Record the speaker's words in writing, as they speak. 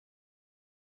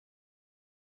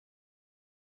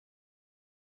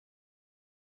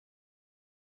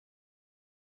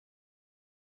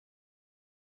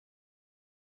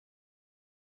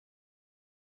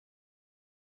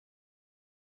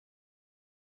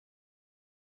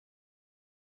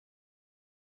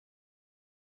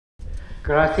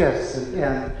Gracias.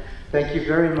 And thank you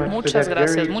very much for that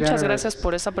very Muchas gracias generous,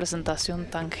 por esa presentación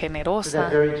tan for generosa.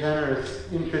 that very generous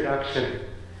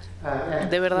introduction.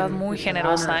 De verdad muy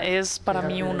generosa. Es para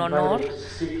mí un honor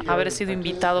haber sido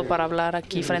invitado para hablar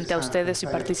aquí frente a ustedes y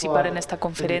participar en esta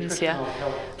conferencia.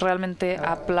 Realmente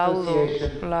aplaudo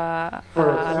a la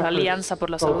Alianza por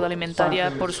la Salud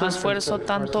Alimentaria por su esfuerzo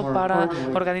tanto para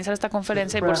organizar esta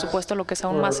conferencia y, por supuesto, lo que es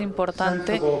aún más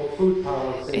importante,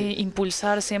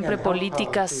 impulsar siempre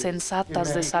políticas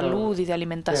sensatas de salud y de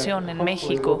alimentación en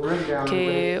México,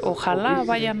 que ojalá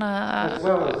vayan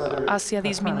hacia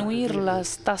disminuir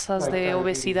las tasas de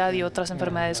obesidad y otras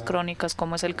enfermedades crónicas,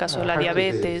 como es el caso de la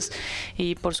diabetes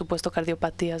y, por supuesto,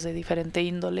 cardiopatías de diferente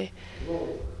índole.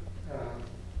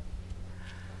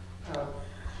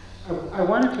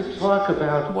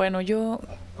 Bueno, yo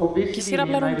quisiera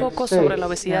hablar un poco sobre la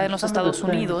obesidad en los Estados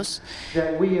Unidos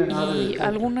y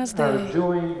algunas de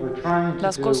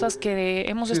las cosas que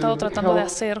hemos estado tratando de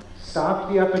hacer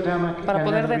para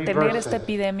poder detener esta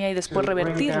epidemia y después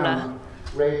revertirla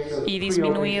y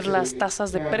disminuir las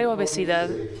tasas de preobesidad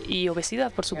y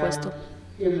obesidad, por supuesto.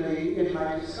 En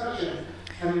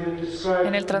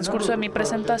el transcurso de mi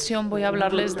presentación voy a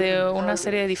hablarles de una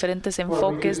serie de diferentes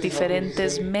enfoques,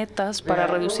 diferentes metas para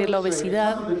reducir la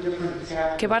obesidad,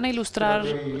 que van a ilustrar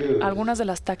algunas de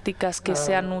las tácticas que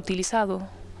se han utilizado.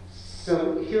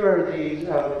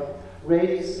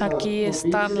 Aquí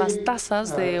están las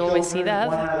tasas de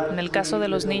obesidad. En el caso de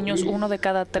los niños, 1 de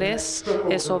cada 3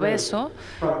 es obeso,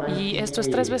 y esto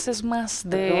es 3 veces más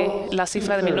de la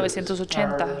cifra de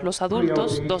 1980. Los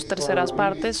adultos, 2/3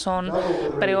 partes, son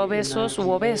preobesos u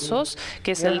obesos,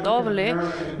 que es el doble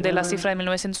de la cifra de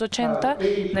 1980.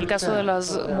 En el caso de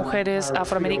las mujeres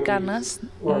afroamericanas,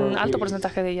 un alto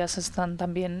porcentaje de ellas están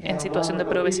también en situación de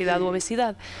preobesidad u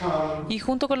obesidad. Y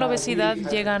junto con la obesidad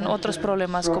llegan otros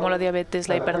problemas como la diabetes,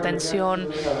 la hipertensión,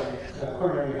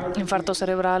 infartos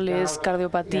cerebrales,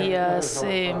 cardiopatías,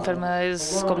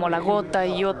 enfermedades como la gota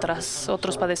y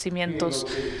otros padecimientos,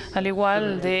 al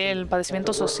igual del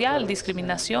padecimiento social,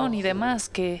 discriminación y demás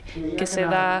que se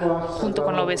da junto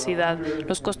con la obesidad.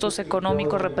 Los costos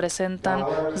económicos representan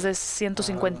de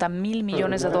 150,000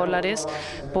 millones de dólares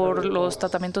por los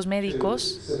tratamientos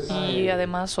médicos y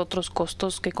además otros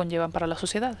costos que conllevan para la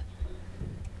sociedad.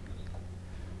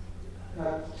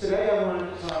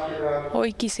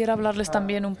 Hoy quisiera hablarles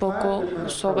también un poco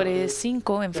sobre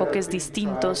 5 enfoques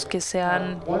distintos que se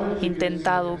han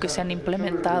intentado, que se han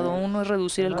implementado. Uno es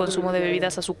reducir el consumo de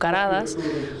bebidas azucaradas,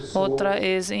 otra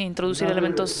es introducir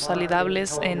elementos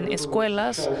saludables en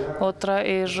escuelas, otra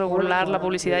es regular la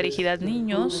publicidad dirigida a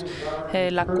niños,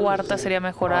 la cuarta sería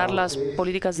mejorar las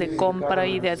políticas de compra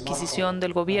y de adquisición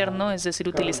del gobierno, es decir,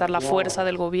 utilizar la fuerza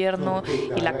del gobierno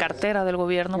y la cartera del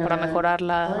gobierno para mejorar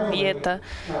la dieta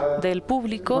del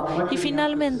público. Y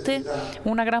finalmente,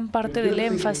 una gran parte del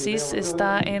énfasis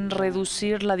está en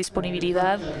reducir la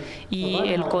disponibilidad y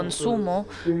el consumo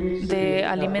de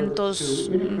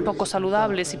alimentos poco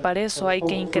saludables, y para eso hay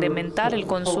que incrementar el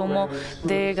consumo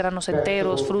de granos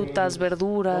enteros, frutas,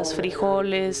 verduras,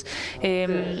 frijoles,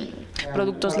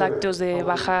 productos lácteos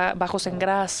bajos en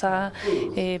grasa,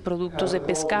 productos de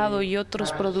pescado y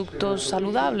otros productos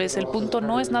saludables. El punto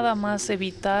no es nada más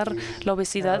evitar la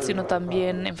obesidad, sino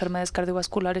también enfermedades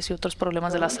cardiovasculares y otros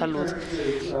problemas de la salud.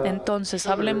 Entonces,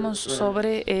 hablemos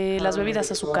sobre las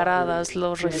bebidas azucaradas,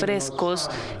 los refrescos,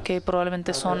 que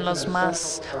probablemente son los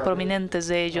más prominentes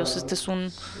de ellos.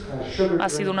 Ha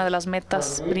sido una de las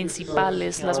metas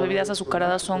principales. Las bebidas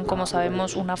azucaradas son, como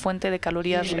sabemos, una fuente de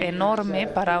calorías enorme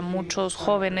para muchos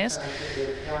jóvenes.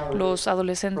 Los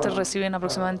adolescentes reciben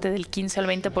aproximadamente del 15 al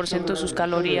 20% de sus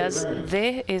calorías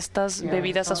de estas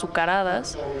bebidas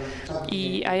azucaradas,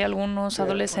 y hay algunos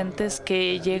adolescentes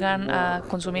que llegan a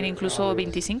consumir incluso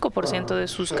 25% de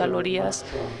sus calorías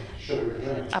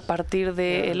a partir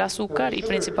del azúcar y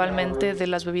principalmente de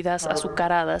las bebidas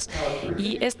azucaradas.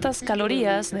 Y estas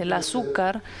calorías del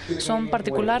azúcar son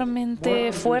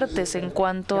particularmente fuertes en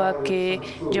cuanto a que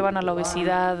llevan a la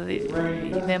obesidad y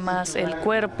demás. El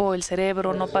cuerpo, el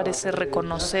cerebro no parece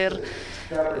reconocer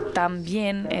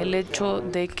también el hecho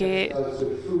de que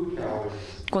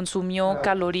consumió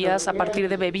calorías a partir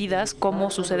de bebidas,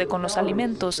 como sucede con los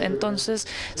alimentos. Entonces,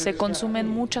 se consumen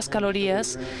muchas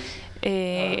calorías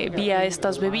vía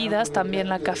estas bebidas. También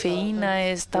la cafeína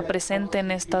está presente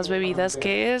en estas bebidas,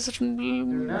 que es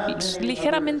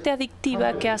ligeramente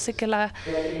adictiva, que hace que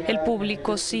el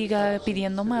público siga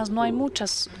pidiendo más. No hay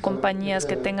muchas compañías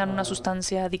que tengan una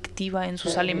sustancia adictiva en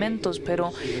sus alimentos,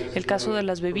 pero el caso de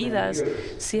las bebidas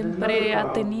siempre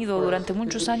ha tenido, durante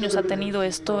muchos años, ha tenido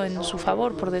esto en su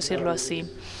favor, por decirlo así.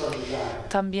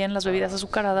 También las bebidas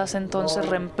azucaradas entonces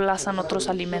reemplazan otros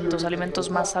alimentos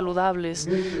más saludables.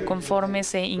 Conforme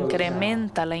se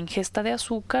incrementa la ingesta de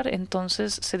azúcar,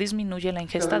 entonces se disminuye la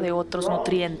ingesta de otros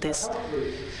nutrientes.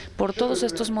 Por todos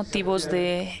estos motivos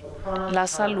de la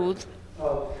salud,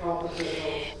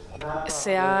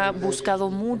 se ha buscado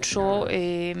mucho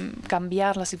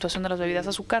cambiar la situación de las bebidas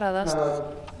azucaradas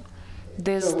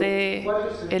desde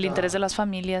el interés de las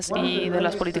familias y de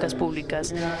las políticas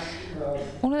públicas.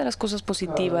 Una de las cosas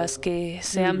positivas que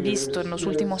se han visto en los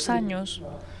últimos años,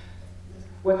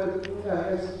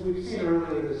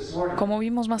 como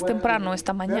vimos más temprano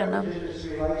esta mañana,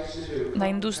 la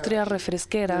industria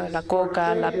refresquera, la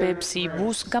Coca, la Pepsi,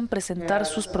 buscan presentar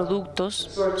sus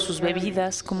productos, sus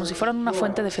bebidas, como si fueran una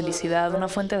fuente de felicidad, una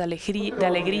fuente de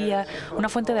alegría, una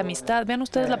fuente de amistad. Vean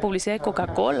ustedes la publicidad de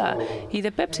Coca-Cola y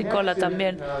de Pepsi-Cola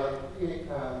también.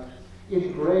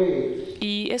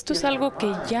 Y esto es algo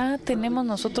que ya tenemos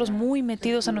nosotros muy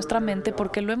metidos en nuestra mente,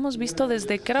 porque lo hemos visto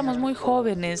desde que éramos muy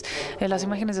jóvenes. Las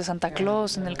imágenes de Santa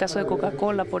Claus, en el caso de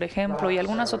Coca-Cola, por ejemplo, y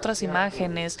algunas otras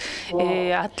imágenes,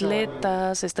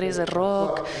 atletas, estrellas de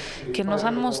rock, que nos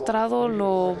han mostrado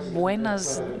lo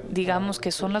buenas, digamos,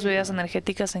 que son las bebidas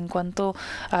energéticas en cuanto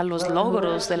a los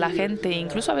logros de la gente,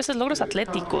 incluso a veces logros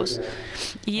atléticos.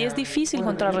 Y es difícil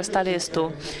contrarrestar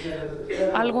esto.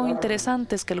 Algo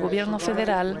interesante es que el gobierno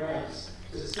federal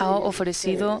ha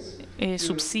ofrecido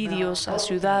subsidios a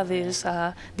ciudades,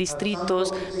 a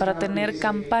distritos, para tener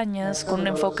campañas con un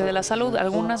enfoque de la salud,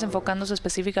 algunas enfocándose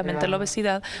específicamente en la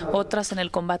obesidad, otras en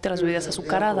el combate a las bebidas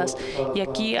azucaradas. Y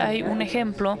aquí hay un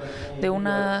ejemplo de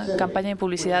una campaña de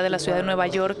publicidad de la ciudad de Nueva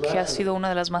York que ha sido una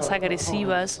de las más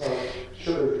agresivas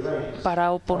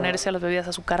para oponerse a las bebidas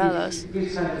azucaradas.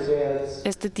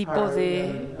 Este tipo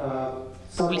de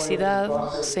publicidad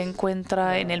se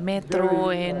encuentra en el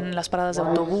metro, en las paradas de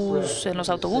autobús, en los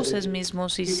autobuses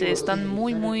mismos, y están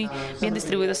muy bien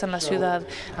distribuidos en la ciudad.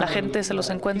 La gente se los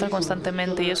encuentra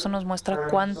constantemente, y eso nos muestra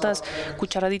cuántas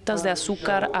cucharaditas de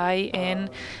azúcar hay en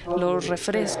los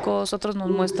refrescos. Otros nos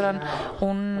muestran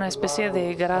una especie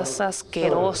de grasa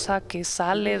asquerosa que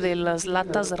sale de las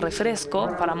latas de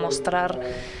refresco para mostrar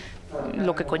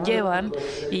lo que conllevan.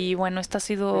 Y bueno, esta ha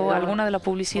sido alguna de la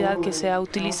publicidad que se ha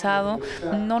utilizado.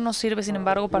 No nos sirve, sin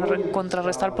embargo, para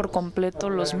contrarrestar por completo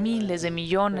los miles de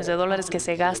millones de dólares que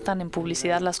se gastan en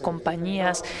publicidad las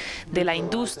compañías de la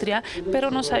industria,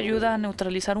 pero nos ayuda a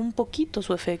neutralizar un poquito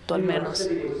su efecto, al menos.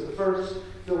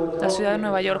 La ciudad de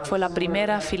Nueva York fue la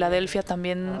primera. Filadelfia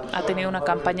también ha tenido una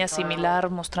campaña similar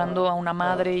mostrando a una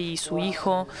madre y su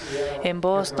hijo. En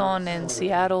Boston, en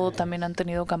Seattle, también han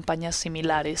tenido campañas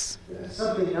similares.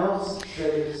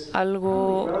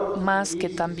 Algo más que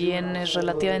también es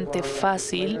relativamente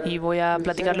fácil, y voy a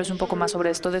platicarles un poco más sobre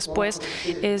esto después,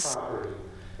 es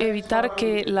evitar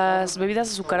que las bebidas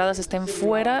azucaradas estén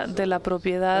fuera de la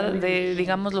propiedad de,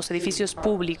 digamos, los edificios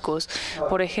públicos.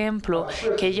 Por ejemplo,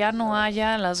 que ya no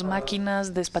haya las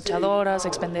máquinas despachadoras,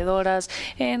 expendedoras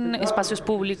en espacios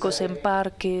públicos, en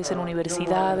parques, en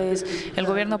universidades. El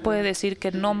gobierno puede decir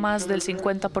que no más del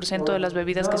 50% de las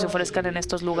bebidas que se ofrezcan en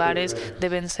estos lugares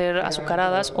deben ser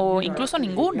azucaradas, o incluso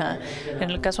ninguna. En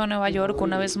el caso de Nueva York,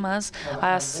 una vez más,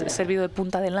 ha servido de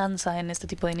punta de lanza en este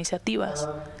tipo de iniciativas.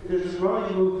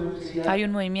 Hay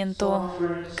un movimiento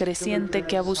creciente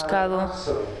que ha buscado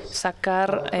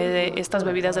sacar estas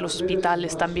bebidas de los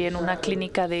hospitales. También una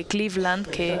clínica de Cleveland,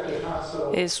 que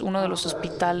es uno de los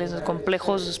hospitales,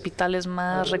 complejos hospitales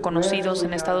más reconocidos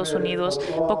en Estados Unidos,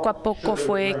 poco a poco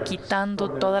fue quitando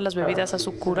todas las bebidas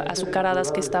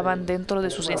azucaradas que estaban dentro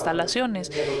de sus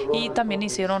instalaciones, y también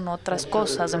hicieron otras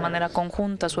cosas de manera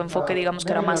conjunta. Su enfoque, digamos,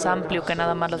 que era más amplio que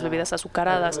nada más las bebidas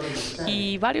azucaradas,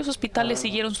 y varios hospitales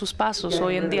siguieron sus pasos.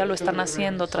 Hoy en día lo están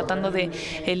haciendo, tratando de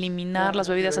eliminar las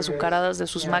bebidas azucaradas de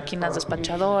sus máquinas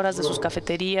despachadoras, de sus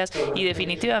cafeterías, y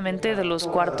definitivamente de los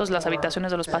cuartos, las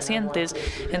habitaciones de los pacientes.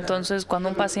 Entonces, cuando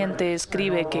un paciente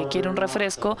escribe que quiere un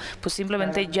refresco, pues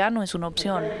simplemente ya no es una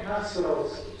opción.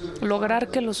 Lograr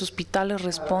que los hospitales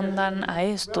respondan a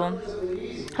esto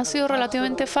ha sido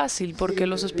relativamente fácil porque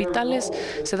los hospitales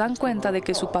se dan cuenta de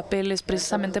que su papel es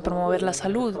precisamente promover la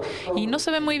salud y no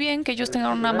se ve muy bien que ellos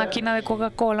tengan una máquina de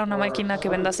Coca-Cola, una máquina que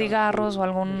venda cigarros o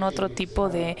algún otro tipo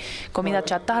de comida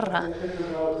chatarra.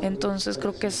 Entonces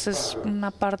creo que esa es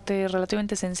una parte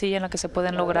relativamente sencilla en la que se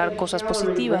pueden lograr cosas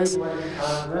positivas.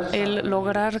 El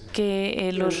lograr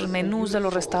que los menús de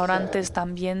los restaurantes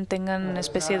también tengan una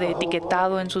especie de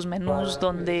etiquetado en sus menús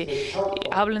donde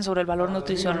hablen sobre el valor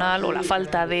nutricional o la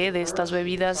falta de estas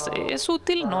bebidas es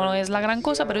útil, no es la gran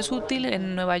cosa, pero es útil.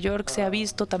 En Nueva York se ha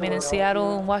visto, también en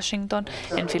Seattle, en Washington,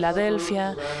 en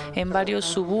Filadelfia, en varios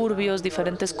suburbios,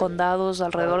 diferentes condados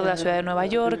alrededor de la ciudad de Nueva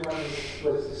York,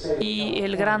 y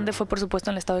el grande fue por supuesto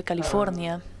en el estado de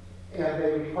California.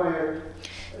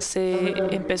 Se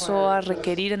empezó a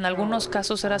requerir, en algunos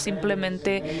casos era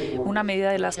simplemente una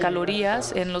medida de las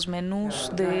calorías en los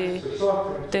menús de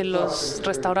los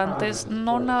restaurantes,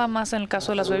 no nada más en el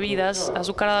caso de las bebidas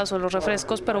azucaradas o los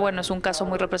refrescos, pero bueno, es un caso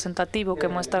muy representativo que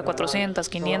muestra 400,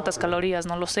 500 calorías,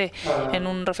 no lo sé, en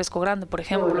un refresco grande, por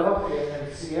ejemplo.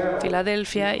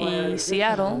 Filadelfia y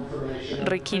Seattle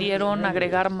requirieron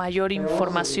agregar mayor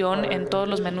información en todos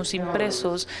los menús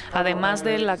impresos. Además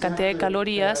de la cantidad de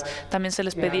calorías, también se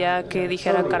les pedía que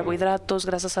dijera carbohidratos,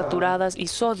 grasas saturadas y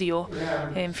sodio,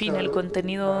 en fin, el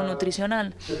contenido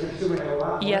nutricional.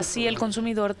 Y así el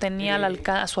consumidor tenía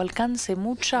a su alcance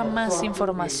mucha más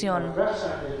información.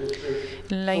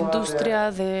 La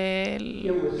industria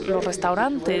de los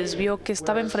restaurantes vio que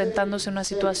estaba enfrentándose a una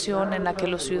situación en la que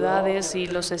las ciudades y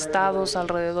los estados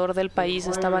alrededor del país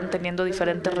estaban teniendo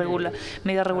diferentes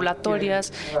medidas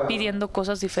regulatorias, pidiendo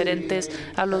cosas diferentes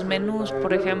a los menús.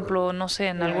 Por ejemplo, no sé,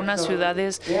 en algunas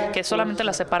ciudades que solamente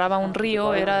las separaba un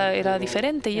río era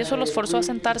diferente, y eso los forzó a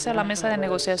sentarse a la mesa de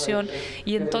negociación,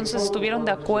 y entonces estuvieron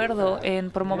de acuerdo en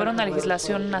promover una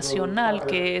legislación nacional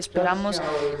que esperamos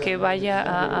que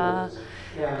vaya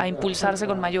a impulsarse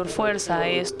con mayor fuerza.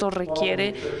 Esto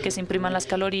requiere que se impriman las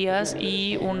calorías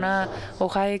y una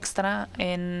hoja extra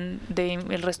el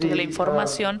resto de la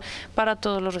información para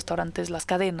todos los restaurantes, las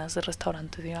cadenas de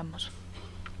restaurantes, digamos.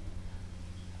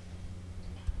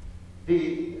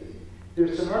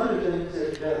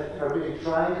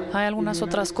 Hay algunas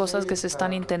otras cosas que se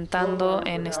están intentando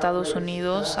en Estados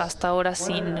Unidos, hasta ahora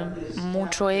sin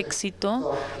mucho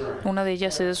éxito. Una de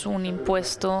ellas es un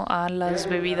impuesto a las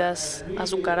bebidas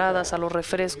azucaradas, a los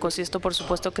refrescos, y esto por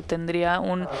supuesto que tendría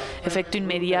un efecto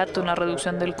inmediato en la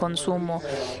reducción del consumo.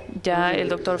 Ya el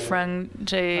doctor Frank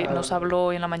nos habló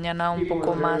hoy en la mañana un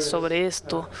poco más sobre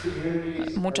esto.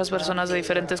 Muchas personas de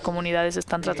diferentes comunidades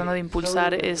están tratando de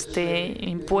impulsar este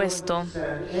impuesto,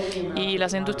 y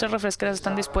las industrias refresqueras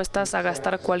están dispuestas a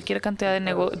gastar cualquier cantidad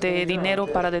de dinero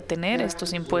para detener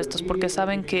estos impuestos, porque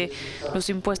saben que los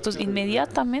impuestos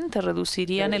inmediatamente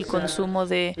reducirían el consumo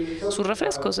de sus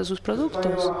refrescos, de sus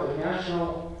productos.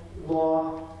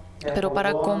 Pero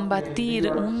para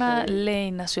combatir una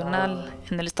ley nacional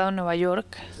en el estado de Nueva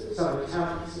York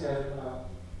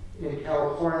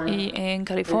y en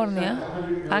California,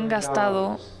 han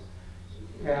gastado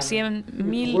 100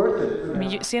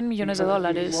 millones de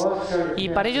dólares, y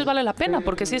para ellos vale la pena,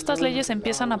 porque si estas leyes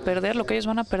empiezan a perder, lo que ellos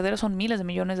van a perder son miles de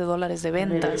millones de dólares de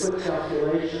ventas.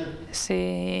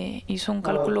 Se hizo un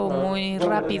cálculo muy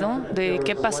rápido de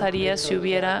qué pasaría si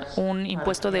hubiera un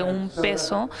impuesto de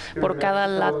 $1 por cada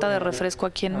lata de refresco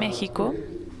aquí en México,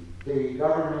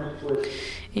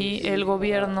 y el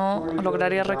gobierno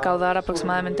lograría recaudar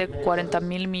aproximadamente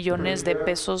 40,000 millones de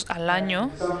pesos al año,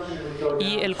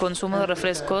 y el consumo de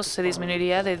refrescos se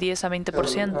disminuiría de 10 a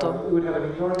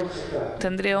 20%.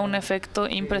 Tendría un efecto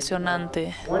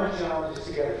impresionante.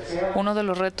 Uno de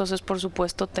los retos es, por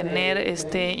supuesto, tener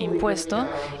este impuesto,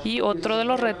 y otro de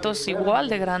los retos igual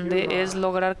de grande es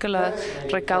lograr que la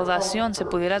recaudación se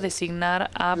pudiera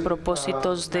designar a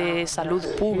propósitos de salud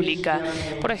pública.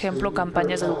 Por ejemplo,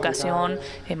 campañas de educación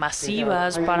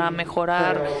masivas para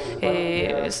mejorar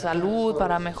salud,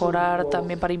 para mejorar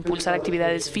también, para impulsar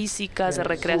actividades físicas, de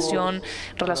recreación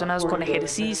relacionadas con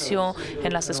ejercicio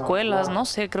en las escuelas. No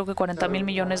sé, creo que 40,000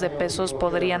 millones de pesos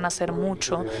podrían hacer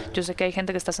mucho. Yo sé que hay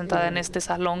gente que está sentada en este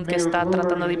salón que está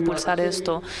tratando de impulsar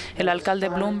esto. El alcalde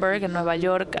Bloomberg en Nueva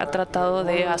York ha tratado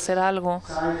de hacer algo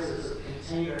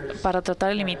para tratar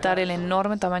de limitar el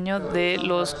enorme tamaño de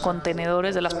los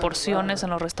contenedores, de las porciones en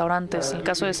los restaurantes. En el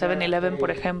caso de 7-Eleven,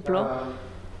 por ejemplo,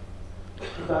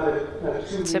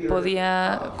 se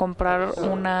podía comprar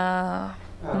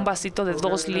un vasito de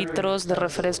 2 litros de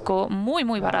refresco muy,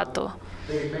 muy barato.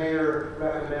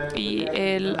 Y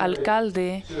el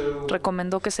alcalde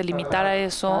recomendó que se limitara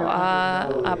eso a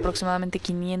aproximadamente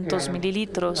 500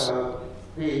 mililitros.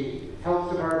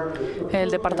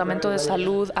 El Departamento de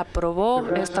Salud aprobó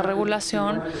esta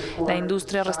regulación. La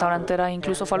industria restaurantera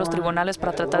incluso fue a los tribunales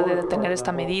para tratar de detener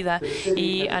esta medida,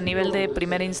 y a nivel de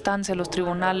primera instancia los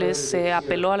tribunales se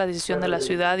apeló a la decisión de la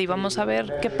ciudad, y vamos a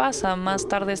ver qué pasa. Más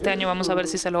tarde este año vamos a ver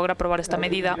si se logra aprobar esta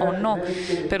medida o no.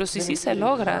 Pero si sí se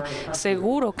logra,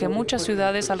 seguro que muchas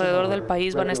ciudades alrededor del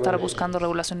país van a estar buscando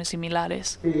regulaciones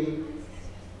similares.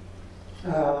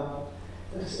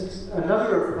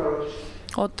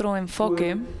 Otro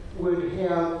enfoque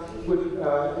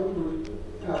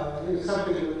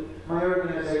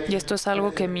y esto es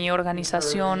algo que mi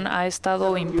organización ha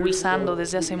estado impulsando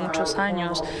desde hace muchos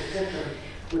años.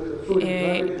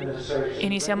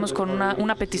 Iniciamos con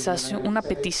una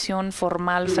petición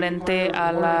formal frente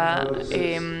a la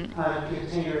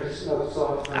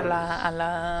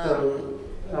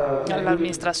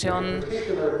Administración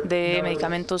de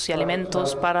Medicamentos y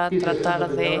Alimentos para tratar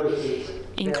de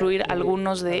incluir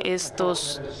algunos de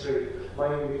estos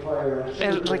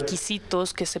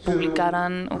requisitos que se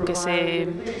publicaran o que se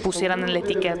pusieran en el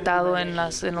etiquetado en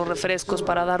los refrescos,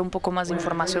 para dar un poco más de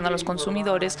información a los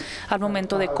consumidores al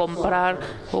momento de comprar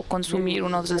o consumir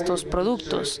uno de estos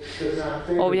productos.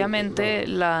 Obviamente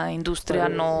la industria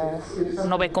no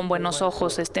ve con buenos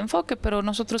ojos este enfoque, pero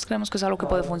nosotros creemos que es algo que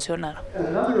puede funcionar.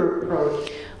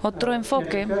 Otro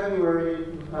enfoque,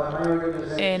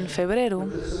 en febrero,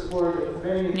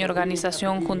 mi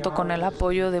organización, junto con el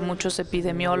apoyo de muchos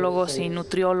epidemiólogos y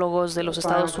nutriólogos de los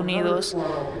Estados Unidos,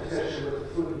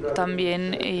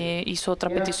 también hizo otra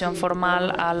petición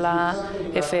formal a la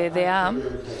FDA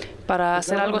para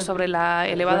hacer algo sobre la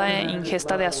elevada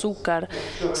ingesta de azúcar.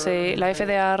 La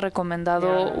FDA ha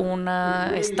recomendado un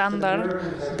estándar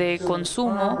de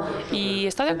consumo y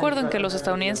está de acuerdo en que los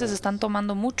estadounidenses están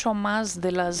tomando mucho más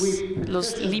de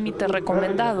los límites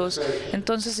recomendados.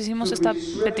 Entonces hicimos esta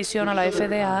petición a la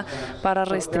FDA para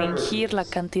restringir la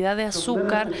cantidad de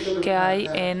azúcar que hay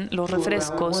en los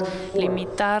refrescos,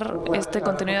 limitar este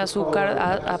contenido de azúcar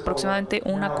a aproximadamente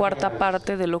 1/4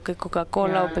 parte de lo que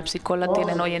Coca-Cola o Pepsi-Cola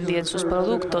tienen hoy en día en sus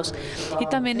productos, y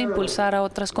también impulsar a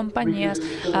otras compañías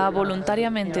a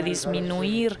voluntariamente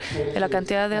disminuir la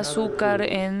cantidad de azúcar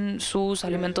en sus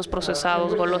alimentos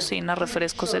procesados, golosinas,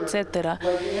 refrescos, etcétera.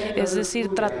 Es decir,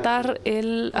 tratar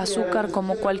el azúcar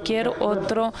como cualquier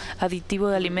otro aditivo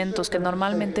de alimentos que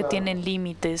normalmente tienen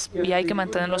límites y hay que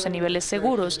mantenerlos en niveles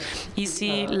seguros. Y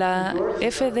si la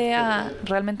FDA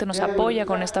realmente nos apoya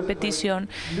con esta petición,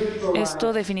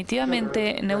 esto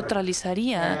definitivamente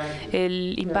neutralizaría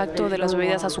el impacto de las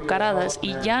bebidas azucaradas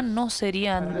y ya no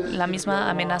serían la misma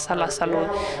amenaza a la salud.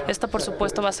 Esta, por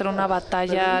supuesto, va a ser una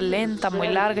batalla lenta, muy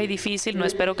larga y difícil. No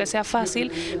espero que sea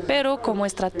fácil, pero como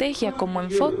estrategia, como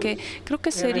enfoque, creo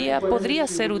que podría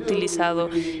ser utilizado.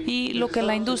 Y lo que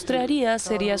la industria haría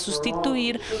sería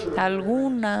sustituir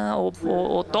alguna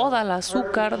o toda la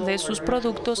azúcar de sus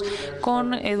productos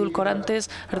con edulcorantes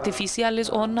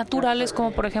artificiales o naturales,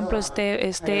 como por ejemplo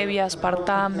stevia,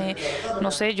 aspartame.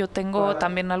 No sé, yo tengo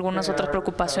también algunas otras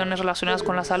preocupaciones relacionadas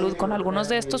con la salud con algunos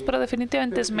de estos, pero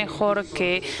definitivamente es mejor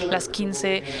que las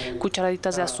 15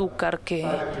 cucharaditas de azúcar que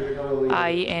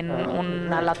hay en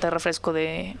una lata de refresco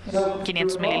de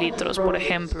 500 mililitros, por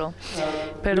ejemplo.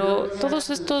 Pero todos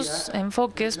estos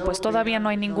enfoques, pues todavía no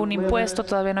hay ningún impuesto,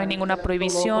 todavía no hay ninguna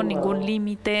prohibición, ningún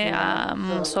límite,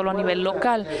 solo a nivel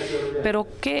local. Pero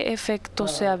 ¿qué efecto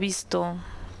se ha visto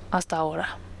hasta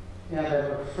ahora?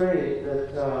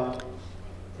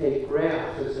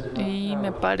 Y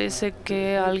me parece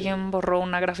que alguien borró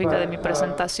una gráfica de mi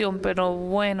presentación, pero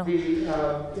bueno.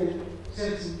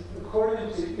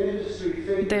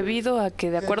 Debido a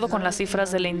que, de acuerdo con las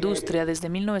cifras de la industria, desde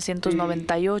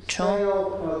 1998,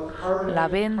 la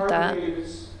venta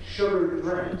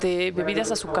de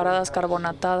bebidas azucaradas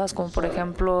carbonatadas, como por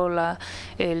ejemplo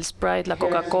el Sprite, la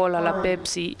Coca-Cola, la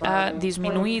Pepsi, ha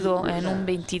disminuido en un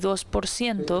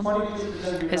 22%,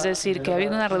 es decir, que ha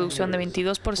habido una reducción de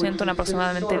 22% en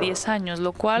aproximadamente 10 años,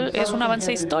 lo cual es un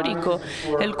avance histórico.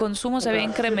 El consumo se había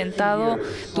incrementado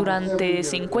durante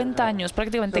 50 años,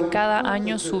 prácticamente cada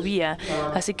año subía,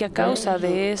 así que a causa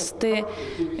de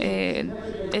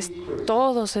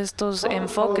todos estos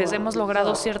enfoques hemos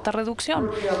logrado cierta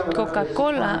reducción.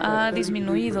 Coca-Cola ha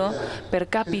disminuido per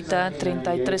cápita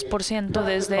 33%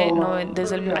 desde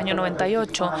el año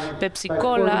 98.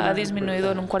 Pepsi-Cola ha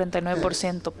disminuido en un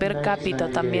 49% per cápita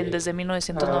también desde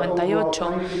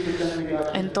 1998.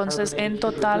 Entonces, en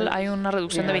total hay una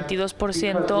reducción de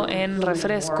 22% en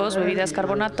refrescos, bebidas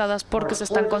carbonatadas, porque se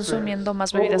están consumiendo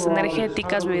más bebidas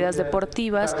energéticas, bebidas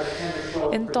deportivas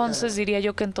Entonces diría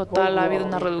yo que en total ha habido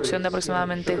una reducción de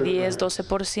aproximadamente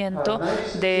 10-12%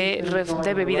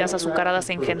 de bebidas azucaradas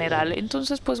en general.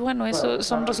 Entonces, pues bueno, esos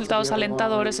son resultados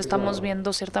alentadores, estamos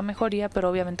viendo cierta mejoría, pero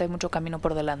obviamente hay mucho camino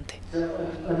por delante.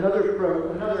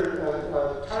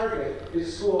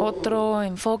 Otro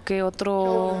enfoque,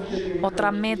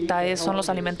 otra meta son los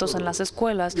alimentos en las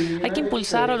escuelas. Hay que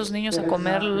impulsar a los niños a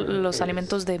comer los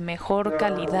alimentos de mejor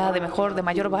calidad, de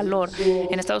mayor valor.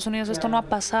 En Estados Unidos esto no ha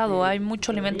pasado. Hay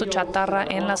mucho alimento chatarra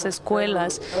en las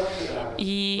escuelas e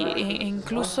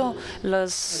incluso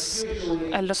los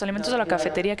alimentos de la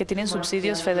cafetería que tienen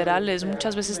subsidios federales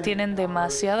muchas veces tienen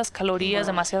demasiadas calorías,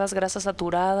 demasiadas grasas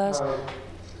saturadas,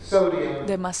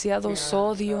 demasiado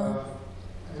sodio,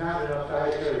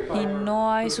 y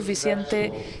no hay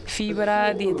suficiente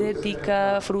fibra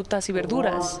dietética, frutas y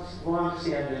verduras.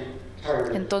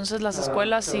 Entonces las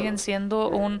escuelas siguen siendo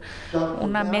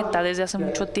una meta desde hace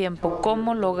mucho tiempo.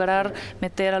 ¿Cómo lograr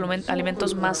meter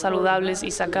alimentos más saludables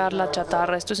y sacar la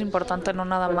chatarra? Esto es importante no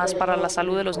nada más para la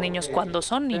salud de los niños cuando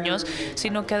son niños,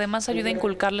 sino que además ayuda a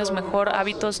inculcarles mejor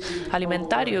hábitos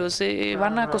alimentarios.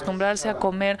 Van a acostumbrarse a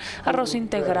comer arroz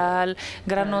integral,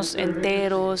 granos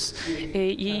enteros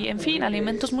y, en fin,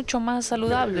 alimentos mucho más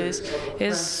saludables.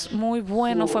 Es muy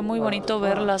bueno, fue muy bonito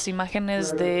ver las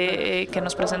imágenes que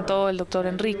nos presentó el doctor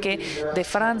Enrique de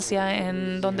Francia,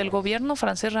 en donde el gobierno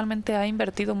francés realmente ha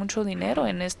invertido mucho dinero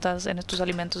en estos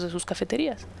alimentos de sus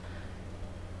cafeterías.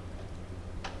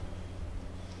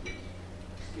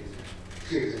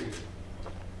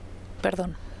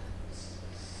 Perdón.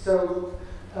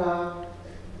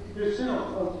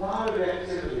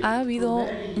 Ha habido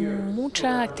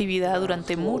mucha actividad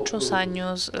durante muchos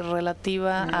años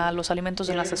relativa a los alimentos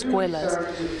en las escuelas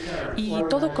y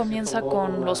todo comienza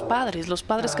con los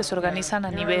padres que se organizan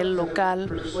a nivel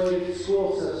local.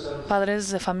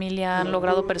 Padres de familia han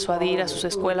logrado persuadir a sus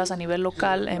escuelas a nivel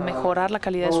local en mejorar la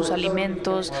calidad de sus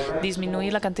alimentos,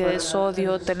 disminuir la cantidad de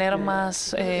sodio, tener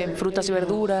más frutas y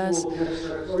verduras.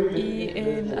 Y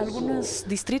en algunos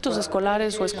distritos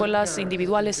escolares o escuelas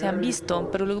individuales se han visto,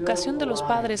 pero la educación de los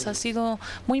padres ha sido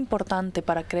muy importante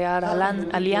para crear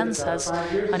alianzas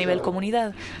a nivel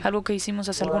comunidad. Algo que hicimos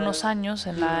hace algunos años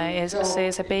en la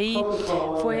CSPI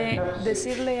fue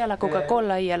decirle a la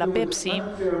Coca-Cola y a la Pepsi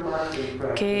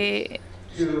que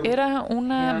era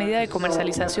una medida de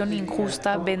comercialización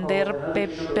injusta vender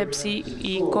Pepsi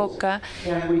y Coca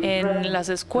en las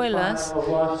escuelas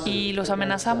y los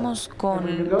amenazamos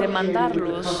con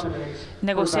demandarlos.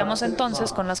 Negociamos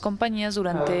entonces con las compañías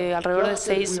durante alrededor de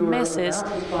 6 meses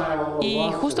y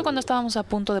justo cuando estábamos a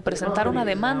punto de presentar una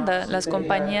demanda, las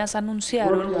compañías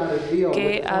anunciaron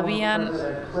que habían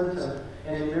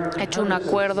hecho un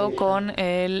acuerdo con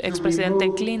el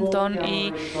expresidente Clinton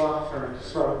y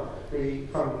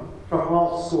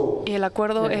el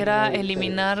acuerdo era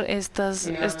eliminar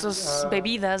estas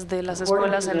bebidas de las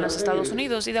escuelas en los Estados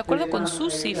Unidos. Y de acuerdo con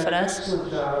sus cifras,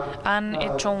 han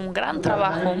hecho un gran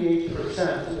trabajo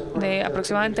de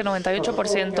aproximadamente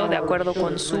 98%. De acuerdo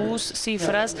con sus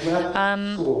cifras,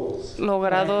 han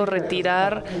logrado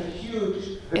retirar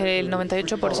el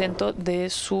 98% de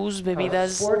sus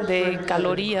bebidas de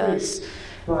calorías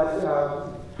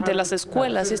de las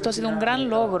escuelas. Y esto ha sido un gran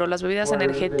logro. Las bebidas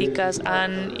energéticas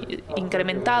han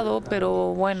incrementado,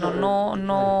 pero bueno,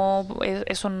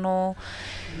 eso no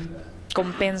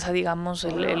compensa, digamos,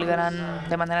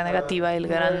 de manera negativa el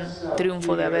gran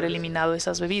triunfo de haber eliminado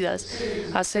esas bebidas.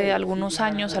 Hace algunos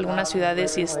años, algunas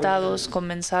ciudades y estados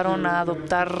comenzaron a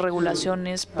adoptar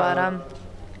regulaciones para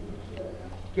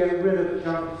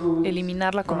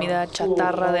eliminar la comida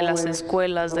chatarra de las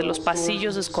escuelas, de los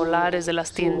pasillos escolares, de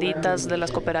las tienditas, de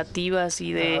las cooperativas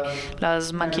y de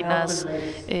las máquinas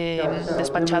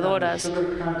despachadoras.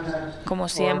 Como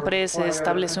siempre, se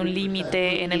establece un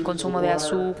límite en el consumo de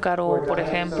azúcar o, por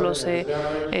ejemplo, se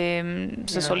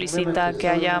solicita que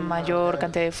haya mayor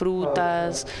cantidad de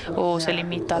frutas o se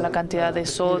limita la cantidad de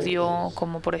sodio,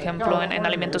 como por ejemplo en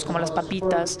alimentos como las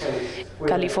papitas.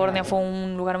 California fue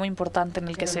un lugar muy importante en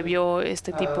el que se vio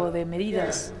este tipo de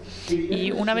medidas. Y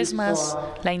una vez más,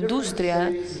 la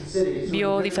industria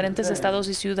vio diferentes estados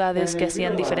y ciudades que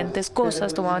hacían diferentes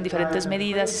cosas, tomaban diferentes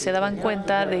medidas y se daban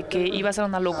cuenta de que iba a ser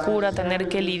una locura tener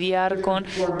que lidiar con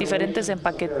diferentes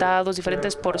empaquetados,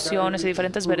 diferentes porciones y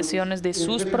diferentes versiones de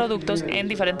sus productos en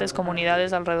diferentes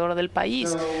comunidades alrededor del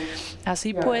país.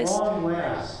 Así pues,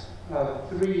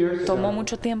 tomó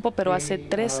mucho tiempo, pero hace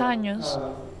 3 años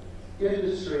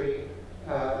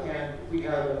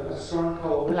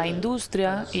la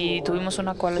industria, y tuvimos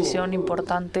una coalición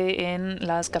importante en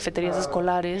las cafeterías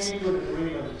escolares,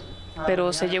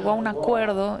 pero se llegó a un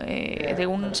acuerdo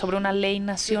sobre una ley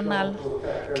nacional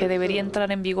que debería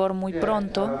entrar en vigor muy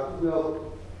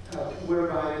pronto,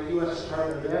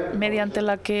 mediante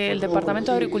la que el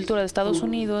Departamento de Agricultura de Estados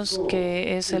Unidos,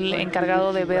 que es el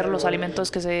encargado de ver los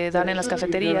alimentos que se dan en las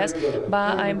cafeterías,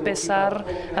 va a empezar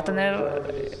a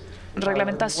tener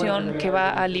reglamentación que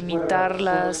va a limitar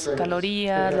las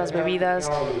calorías, las bebidas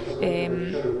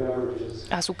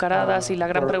azucaradas, y la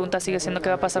gran pregunta sigue siendo qué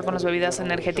va a pasar con las bebidas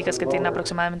energéticas, que tienen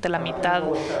aproximadamente la mitad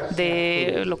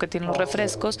de lo que tienen los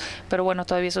refrescos, pero bueno,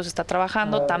 todavía eso se está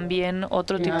trabajando. También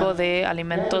otro tipo de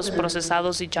alimentos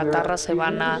procesados y chatarras se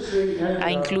van a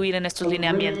incluir en estos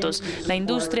lineamientos. La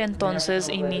industria entonces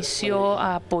inició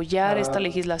a apoyar esta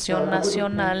legislación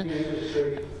nacional.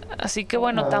 Así que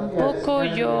bueno, tampoco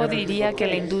yo diría que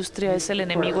la industria es el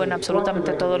enemigo en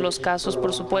absolutamente todos los casos.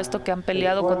 Por supuesto que han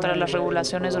peleado contra las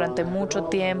regulaciones durante mucho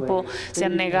tiempo, se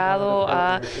han negado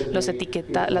a las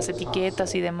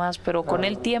etiquetas y demás, pero con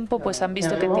el tiempo pues han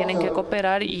visto que tienen que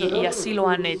cooperar y así lo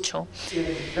han hecho.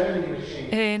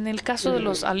 En el caso de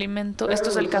los alimentos, esto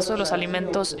es el caso de los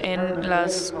alimentos en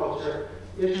las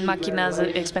máquinas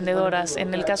expendedoras.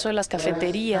 En el caso de las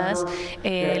cafeterías,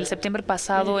 el septiembre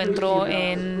pasado entró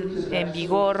en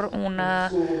vigor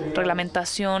una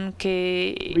reglamentación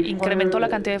que incrementó la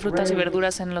cantidad de frutas y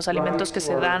verduras en los alimentos que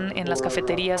se dan en las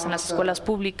cafeterías, en las escuelas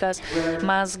públicas,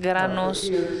 más granos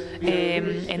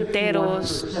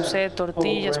enteros, no sé,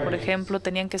 tortillas, por ejemplo,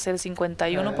 tenían que ser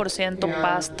 51%,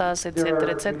 pastas,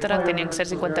 etcétera, etcétera, tenían que ser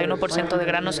 51% de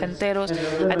granos enteros.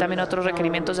 Hay también otros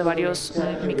requerimientos de varios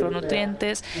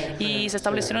micronutrientes, y se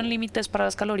establecieron límites para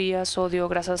las calorías, sodio,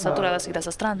 grasas saturadas y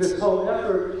grasas trans.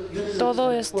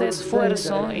 Todo este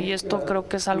esfuerzo, y esto creo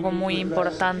que es algo muy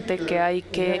importante que hay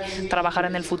que trabajar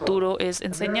en el futuro, es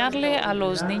enseñarle a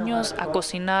los niños a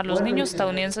cocinar. Los niños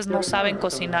estadounidenses no saben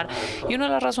cocinar, y una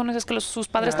de las razones es que sus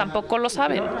padres tampoco lo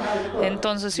saben.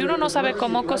 Entonces, si uno no sabe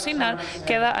cómo cocinar,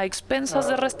 queda a expensas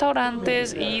de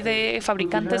restaurantes y de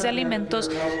fabricantes de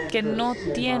alimentos que no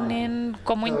tienen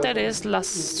como interés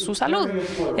su salud.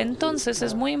 Entonces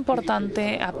es muy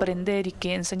importante aprender y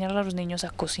enseñar a los niños a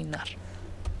cocinar.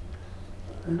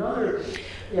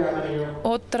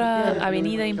 Otra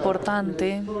avenida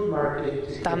importante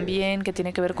también que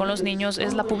tiene que ver con los niños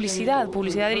es la publicidad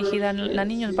dirigida a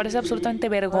niños. Me parece absolutamente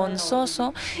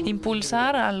vergonzoso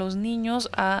impulsar a los niños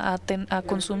a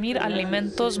consumir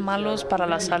alimentos malos para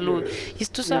la salud. Y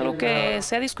esto es algo que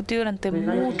se ha discutido durante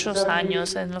muchos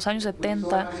años. En los años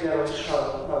 70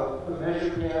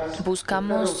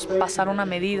 buscamos pasar una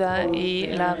medida y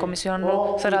la Comisión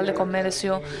Federal de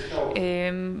Comercio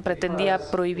pretendía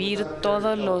prohibir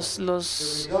todos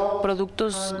los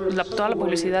productos, toda la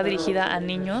publicidad dirigida a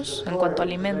niños en cuanto a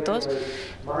alimentos,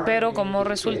 pero como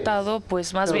resultado,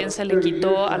 pues más bien se le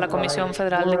quitó a la Comisión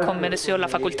Federal de Comercio la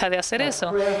facultad de hacer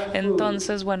eso.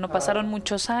 Entonces, bueno, pasaron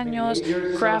muchos años.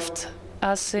 Kraft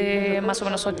hace más o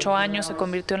menos 8 años se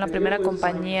convirtió en la primera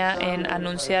compañía en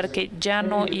anunciar que ya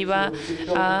no iba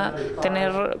a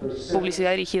tener publicidad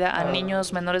dirigida a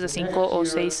niños menores de 5 o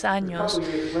 6 años.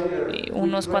 Y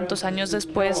unos cuantos años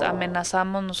después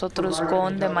amenazamos nosotros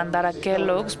con demandar a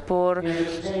Kellogg's por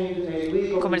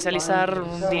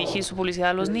dirigir su publicidad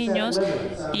a los niños,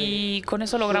 y con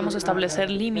eso logramos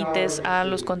establecer límites a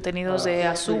los contenidos de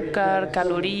azúcar,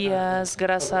 calorías,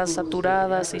 grasas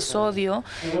saturadas y sodio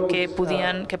que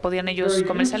podían ellos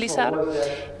comercializar.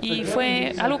 Y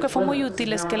fue algo que fue muy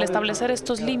útil, es que el establecer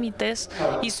estos límites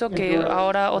hizo que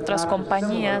ahora otras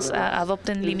compañías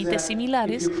adopten límites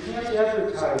similares,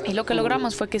 y lo que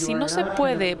logramos fue que si no se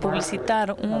puede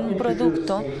publicitar un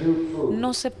producto,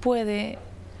 no se puede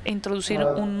introducir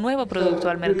un nuevo producto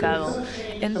al mercado.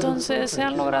 Entonces se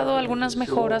han logrado algunas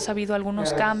mejoras, ha habido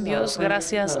algunos cambios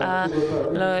gracias a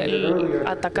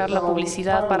atacar la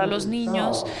publicidad para los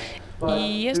niños.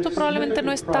 Y esto probablemente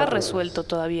no está resuelto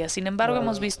todavía. Sin embargo,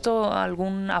 hemos visto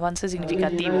algún avance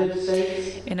significativo.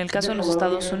 En el caso de los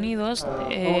Estados Unidos,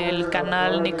 el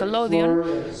canal Nickelodeon,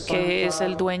 que es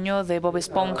el dueño de Bob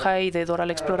Esponja y de Dora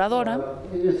la Exploradora,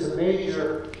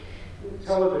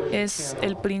 es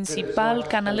el principal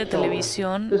canal de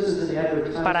televisión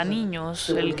para niños,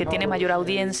 el que tiene mayor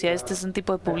audiencia. Este es un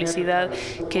tipo de publicidad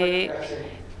que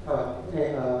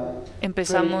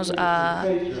empezamos a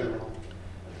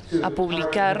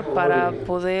publicar para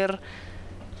poder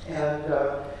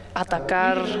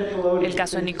atacar el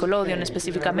caso de Nickelodeon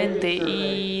específicamente,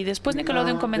 y después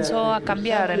Nickelodeon comenzó a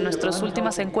cambiar. En nuestras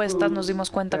últimas encuestas nos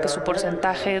dimos cuenta que su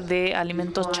porcentaje de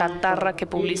alimentos chatarra que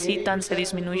publicitan se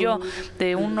disminuyó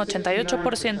de un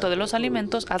 88% de los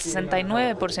alimentos a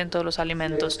 69% de los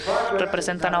alimentos.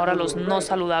 Representan ahora los no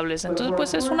saludables. Entonces,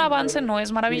 pues es un avance, no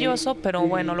es maravilloso, pero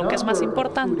bueno, lo que es más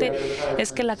importante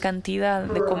es que la cantidad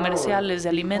de comerciales de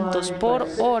alimentos por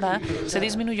hora se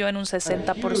disminuyó en un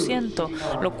 60%,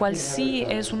 lo cual sí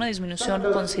es una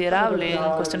disminución considerable en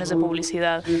cuestiones de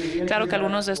publicidad. Claro que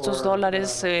algunos de estos dólares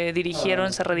se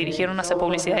redirigieron hacia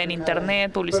publicidad en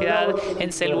Internet, publicidad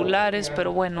en celulares,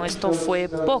 pero bueno, esto fue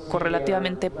poco,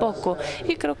 relativamente poco,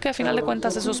 y creo que a final de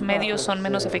cuentas esos medios son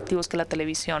menos efectivos que la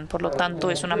televisión, por lo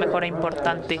tanto es una mejora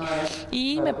importante.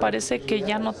 Y me parece que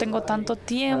ya no tengo tanto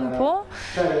tiempo,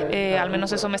 al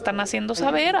menos eso me están haciendo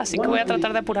saber, así que voy a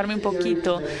tratar de apurarme un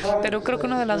poquito, pero creo que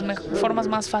una de las formas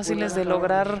más fáciles de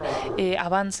lograr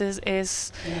avances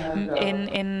es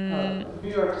en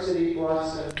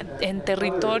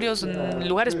territorios, en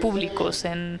lugares públicos,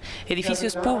 en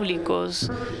edificios públicos.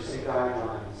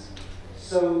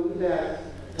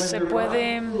 Se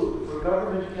puede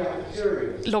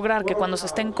lograr que cuando se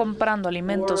estén comprando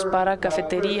alimentos para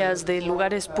cafeterías de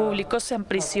lugares públicos, sean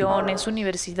prisiones,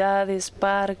 universidades,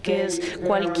 parques,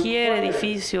 cualquier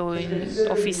edificio,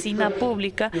 oficina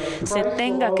pública, se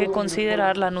tenga que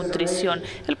considerar la nutrición.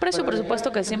 El precio, por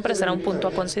supuesto, que siempre será un punto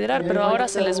a considerar, pero ahora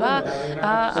se les va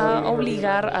a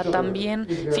obligar a también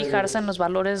fijarse en los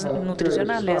valores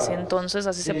nutricionales, y entonces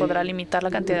así se podrá limitar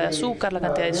la cantidad de azúcar, la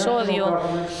cantidad de sodio.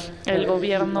 El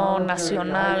gobierno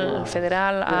nacional,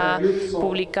 federal, ha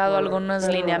publicado algunos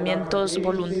lineamientos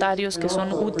voluntarios que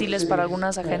son útiles para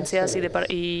algunas agencias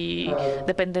y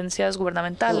dependencias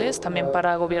gubernamentales, también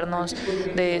para gobiernos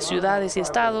de ciudades y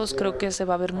estados. Creo que se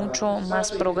va a ver mucho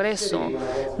más progreso,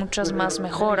 muchas más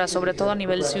mejoras, sobre todo a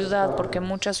nivel ciudad, porque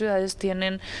muchas ciudades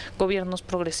tienen gobiernos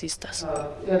progresistas.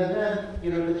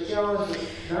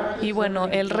 Y bueno,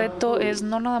 el reto es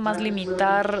no nada más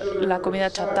limitar la comida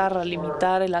chatarra,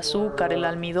 limitar el azúcar, el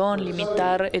almidón,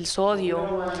 limitar el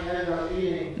sodio.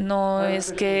 No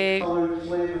es que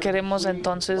queremos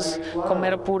entonces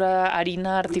comer pura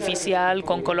harina artificial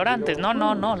con colorantes. No,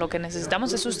 no, no. Lo que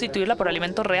necesitamos es sustituirla por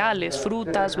alimentos reales,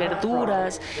 frutas,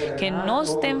 verduras, que no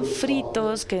estén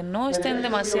fritos, que no estén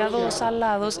demasiado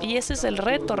salados. Y ese es el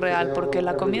reto real, porque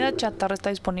la comida chatarra está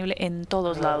disponible en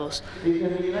todos lados.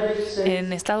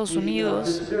 En Estados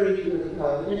Unidos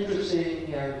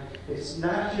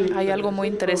hay algo muy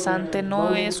interesante.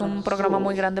 No es un programa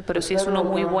muy grande, pero sí es uno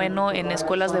muy bueno en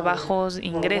escuelas de bajos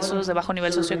ingresos, de bajo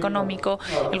nivel socioeconómico.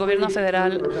 El gobierno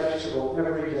federal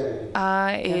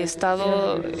ha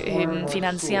estado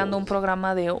financiando un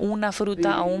programa de una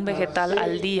fruta o un vegetal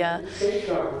al día,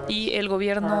 y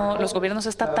los gobiernos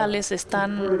estatales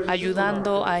están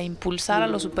ayudando a impulsar a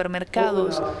los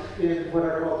supermercados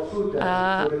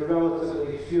a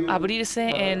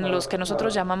abrirse en los que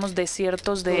nosotros llamamos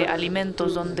desiertos de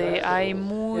alimentos, donde hay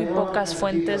muy pocas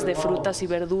fuentes de frutas y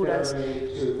verduras,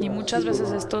 y muchas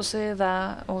veces esto se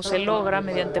da o se logra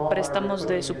mediante préstamos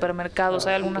de supermercados.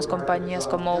 Hay algunas compañías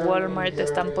como Walmart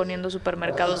están poniendo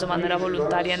supermercados de manera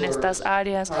voluntaria en estas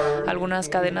áreas. Algunas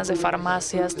cadenas de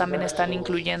farmacias también están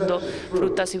incluyendo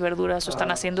frutas y verduras, o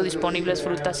están haciendo disponibles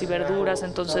frutas y verduras.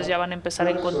 Entonces ya van a empezar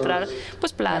a encontrar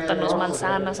pues plátanos,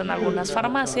 manzanas en algunas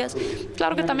farmacias.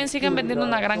 Claro que también siguen vendiendo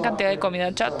una gran cantidad de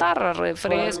comida chatarra,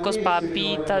 refrescos,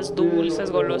 papitas,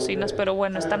 dulces, golosinas, pero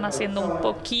bueno, están haciendo un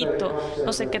poquito.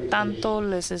 No sé qué tanto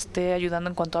les esté ayudando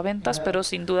en cuanto a ventas, pero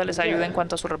sin duda les ayuda en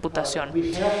cuanto a su reputación.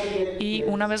 Y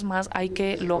una vez más, hay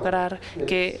que lograr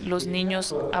que los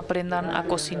niños aprendan a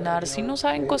cocinar. Si no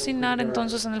saben cocinar,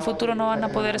 entonces en el futuro no van a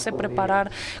poderse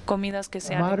preparar comidas que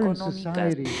sean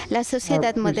económicas. La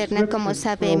sociedad moderna, como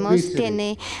sabemos,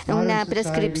 tiene una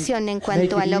prescripción en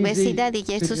cuanto a la obesidad, y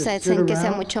eso hace que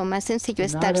sea mucho más sencillo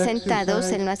estar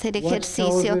sentados, el no hacer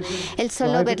ejercicio, el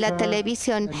solo ver la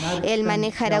televisión, el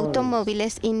manejar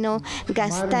automóviles y no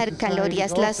gastar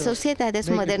calorías. Las sociedades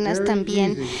modernas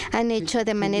también han hecho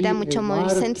de manera mucho muy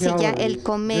sencilla el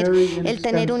comer, el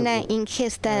tener una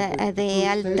ingesta de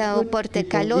alto porte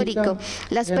calórico.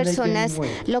 Las personas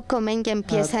lo comen y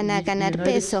empiezan a ganar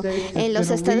peso. En los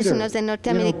Estados Unidos de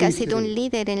Norteamérica ha sido un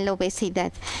líder en la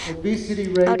obesidad.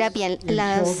 Ahora bien,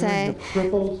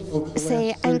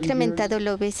 se ha incrementado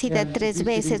la obesidad 3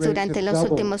 veces durante los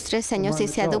últimos 3 años y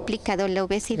se ha duplicado la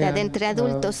obesidad entre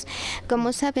adultos.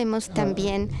 Como sabemos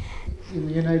también,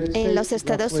 En los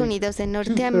Estados Unidos de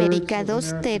Norteamérica,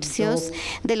 2/3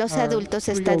 de los adultos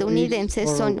estadounidenses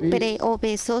son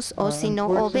preobesos o sino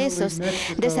obesos.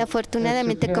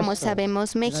 Desafortunadamente, como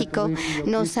sabemos, México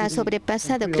nos ha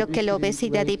sobrepasado. Creo que la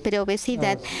obesidad y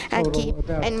preobesidad, aquí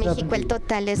en México el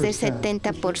total es de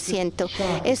 70%.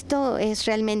 Esto es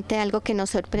realmente algo que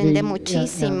nos sorprende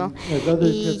muchísimo.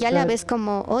 Y ya a la vez,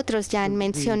 como otros ya han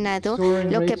mencionado,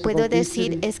 lo que puedo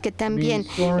decir es que también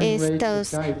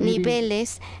estos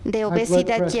niveles de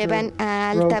obesidad llevan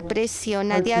a alta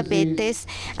presión, a diabetes,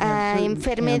 a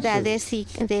enfermedades y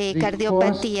de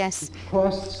cardiopatías.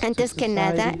 Antes que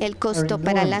nada, el costo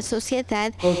para la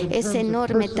sociedad es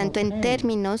enorme, tanto en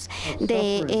términos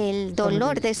del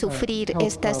dolor de sufrir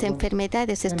estas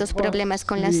enfermedades, estos problemas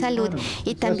con la salud,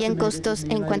 y también costos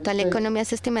en cuanto a la economía.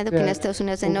 Se ha estimado que en Estados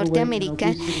Unidos de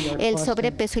Norteamérica el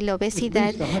sobrepeso y la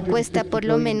obesidad cuesta por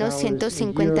lo menos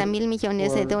 150,000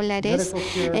 millones de dólares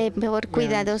por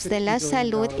cuidados de la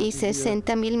salud y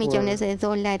 60,000 millones de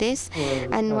dólares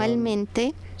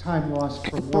anualmente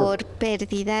por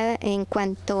pérdida en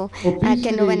cuanto a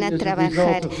que no van a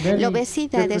trabajar. La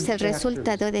obesidad es el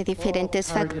resultado de diferentes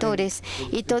factores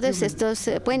y todos estos,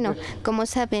 bueno, como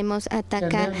sabemos,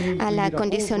 ataca a la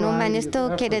condición humana.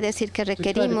 Esto quiere decir que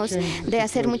requerimos de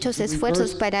hacer muchos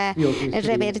esfuerzos para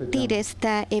revertir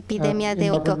esta epidemia de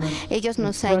obesidad. Ellos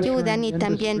nos ayudan y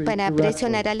también para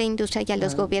presionar a la industria y a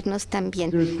los gobiernos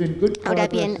también. Ahora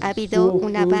bien, ha habido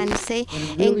un avance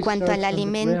en cuanto al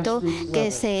alimento que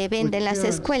se vende en las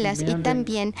escuelas y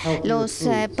también los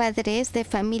padres de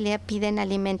familia piden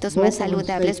alimentos más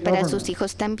saludables para sus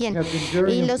hijos también.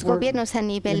 Y los gobiernos a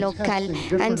nivel local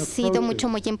han sido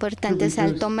muy importantes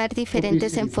al tomar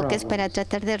diferentes enfoques para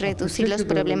tratar de reducir los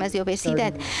problemas de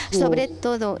obesidad, sobre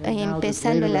todo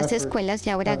empezando en las escuelas y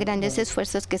ahora grandes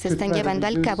esfuerzos que se están llevando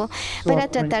al cabo para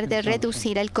tratar de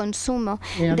reducir el consumo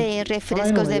de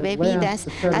refrescos, de bebidas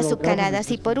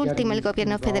azucaradas. Y por último, el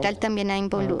gobierno federal también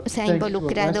se ha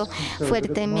involucrado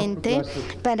fuertemente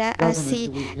para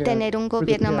así tener un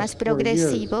gobierno más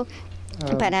progresivo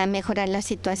para mejorar la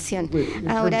situación.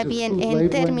 Ahora bien,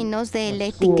 en términos del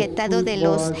etiquetado de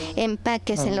los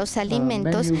empaques en los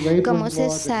alimentos, como se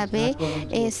sabe,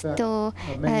 esto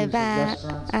va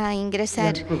a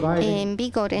ingresar en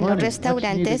vigor en los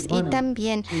restaurantes y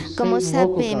también, como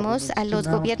sabemos, a los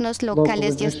gobiernos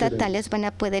locales y estatales van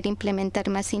a poder implementar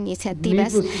más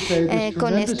iniciativas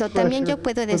con esto. También yo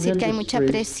puedo decir que hay mucha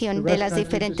presión de las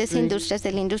diferentes industrias,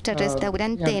 de la industria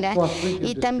restaurantera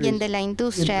y también de la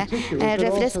industria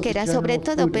refresquera sobre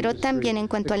todo, pero también en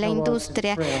cuanto a la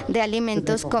industria de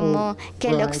alimentos como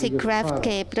Kellogg's y Kraft,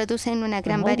 que producen una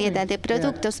gran variedad de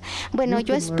productos. Bueno,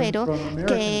 yo espero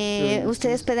que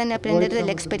ustedes puedan aprender de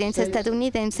la experiencia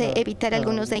estadounidense, evitar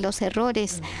algunos de los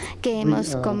errores que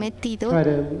hemos cometido,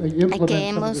 que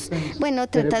hemos, bueno,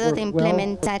 tratado de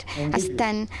implementar.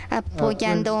 Están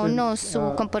apoyando o no su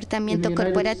comportamiento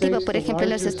corporativo. Por ejemplo, en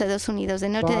los Estados Unidos de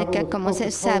Norteamérica, como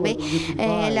se sabe,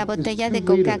 la botella de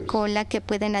Coca-Cola que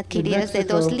pueden adquirir es de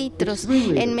 2 litros.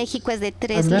 En México es de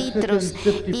 3 litros.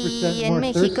 Y en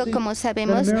México, como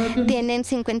sabemos, tienen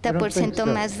 50%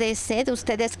 más de sed.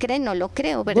 ¿Ustedes creen? No lo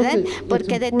creo, ¿verdad?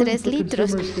 Porque de 3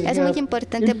 litros. Es muy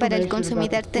importante para el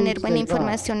consumidor tener buena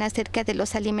información acerca de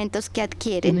los alimentos que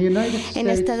adquieren. En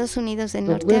Estados Unidos de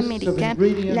Norteamérica,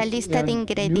 la lista de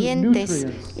ingredientes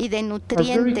y de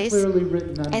nutrientes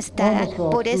está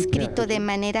por escrito de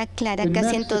manera clara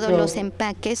casi en todos los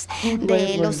empaques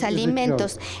de los alimentos.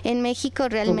 En México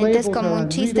realmente es como un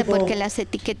chiste porque las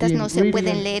etiquetas no se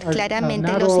pueden leer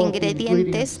claramente. Los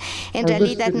ingredientes en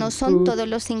realidad no son todos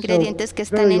los ingredientes que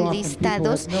están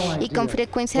enlistados y con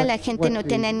frecuencia la gente no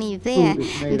tiene ni idea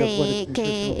de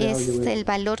qué es el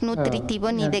valor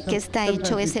nutritivo ni de qué está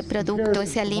hecho ese producto,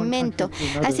 ese alimento.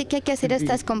 Así que hay que hacer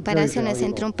estas comparaciones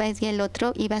entre un país y el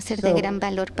otro y va a ser de gran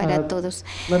valor para todos.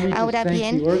 Ahora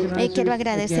bien, quiero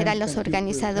agradecer a los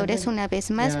organizadores una vez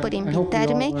más por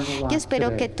invitarme y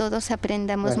espero que todos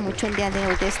aprendamos mucho el día de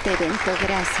hoy de este evento.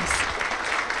 Gracias.